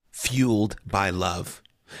fueled by love.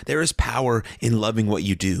 There is power in loving what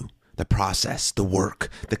you do, the process, the work,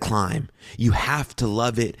 the climb. You have to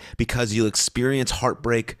love it because you'll experience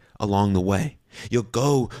heartbreak along the way. You'll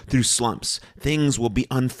go through slumps. Things will be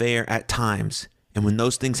unfair at times. And when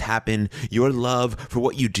those things happen, your love for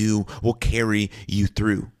what you do will carry you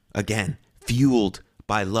through. Again, fueled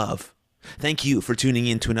by love. Thank you for tuning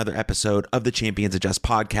in to another episode of the Champions Adjust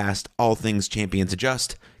podcast. All things Champions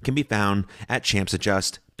Adjust can be found at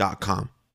champsadjust.com.